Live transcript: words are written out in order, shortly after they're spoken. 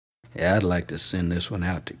Yeah, I'd like to send this one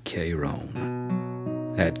out to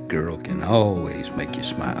K-Rone. That girl can always make you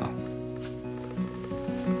smile.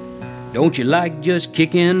 Don't you like just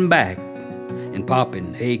kicking back and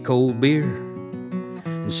popping a cold beer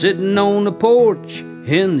and sitting on the porch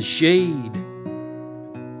in the shade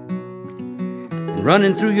and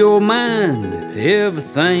running through your mind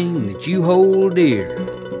everything that you hold dear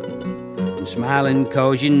and smiling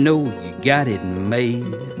 'cause you know you got it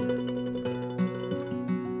made?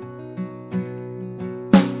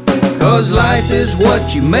 'Cause life is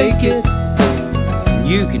what you make it, and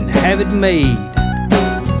you can have it made.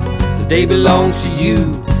 The day belongs to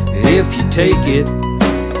you if you take it.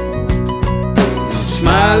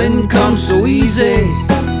 Smiling comes so easy,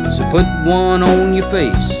 so put one on your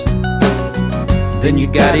face. Then you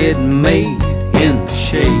got it made in the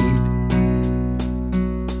shade.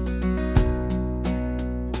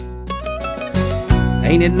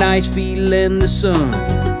 Ain't it nice feeling the sun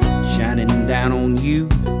shining down on you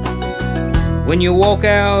when you walk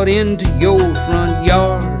out into your front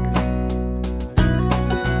yard,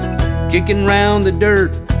 kicking round the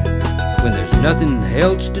dirt when there's nothing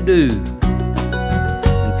else to do,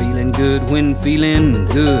 and feeling good when feeling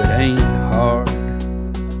good ain't hard.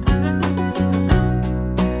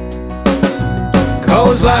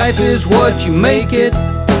 'Cause life is what you make it,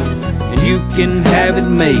 and you can have it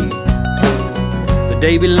made. The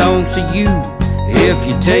day belongs to you if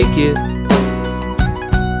you take it.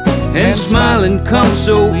 And smiling comes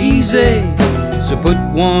so easy, so put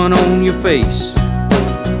one on your face.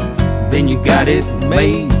 Then you got it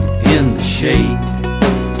made in the shade.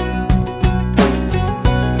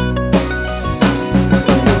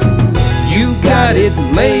 You got it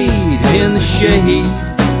made in the shade.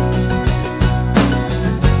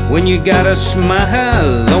 When you got a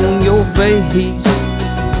smile on your face,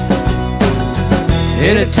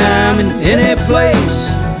 anytime and any place,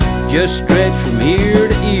 just stretch from ear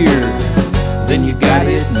to ear. Then you got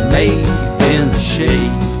it made in the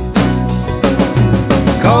shade.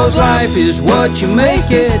 'Cause life is what you make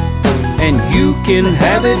it, and you can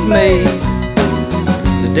have it made.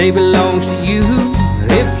 The day belongs to you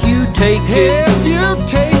if you take it. If you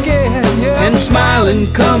take it, yes. And smiling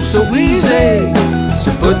comes so easy,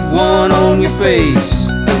 so put one on your face.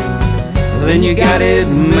 Then you got it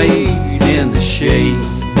made in the shade.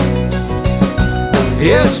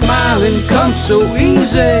 Yeah, smiling comes so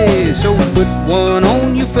easy, so put one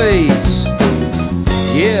on your face.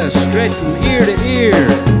 Yeah, stretch from ear to ear.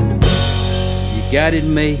 You got it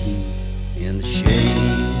made in the shade.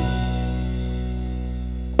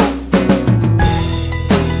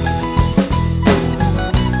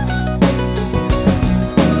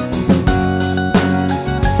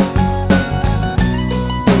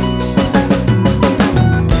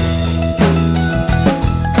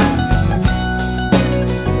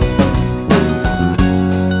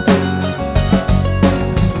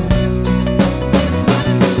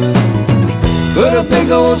 Put a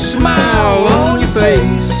big old smile on your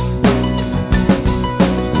face.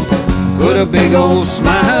 Put a big old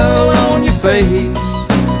smile on your face.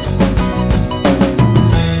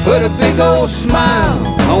 Put a big old smile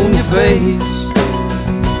on your face.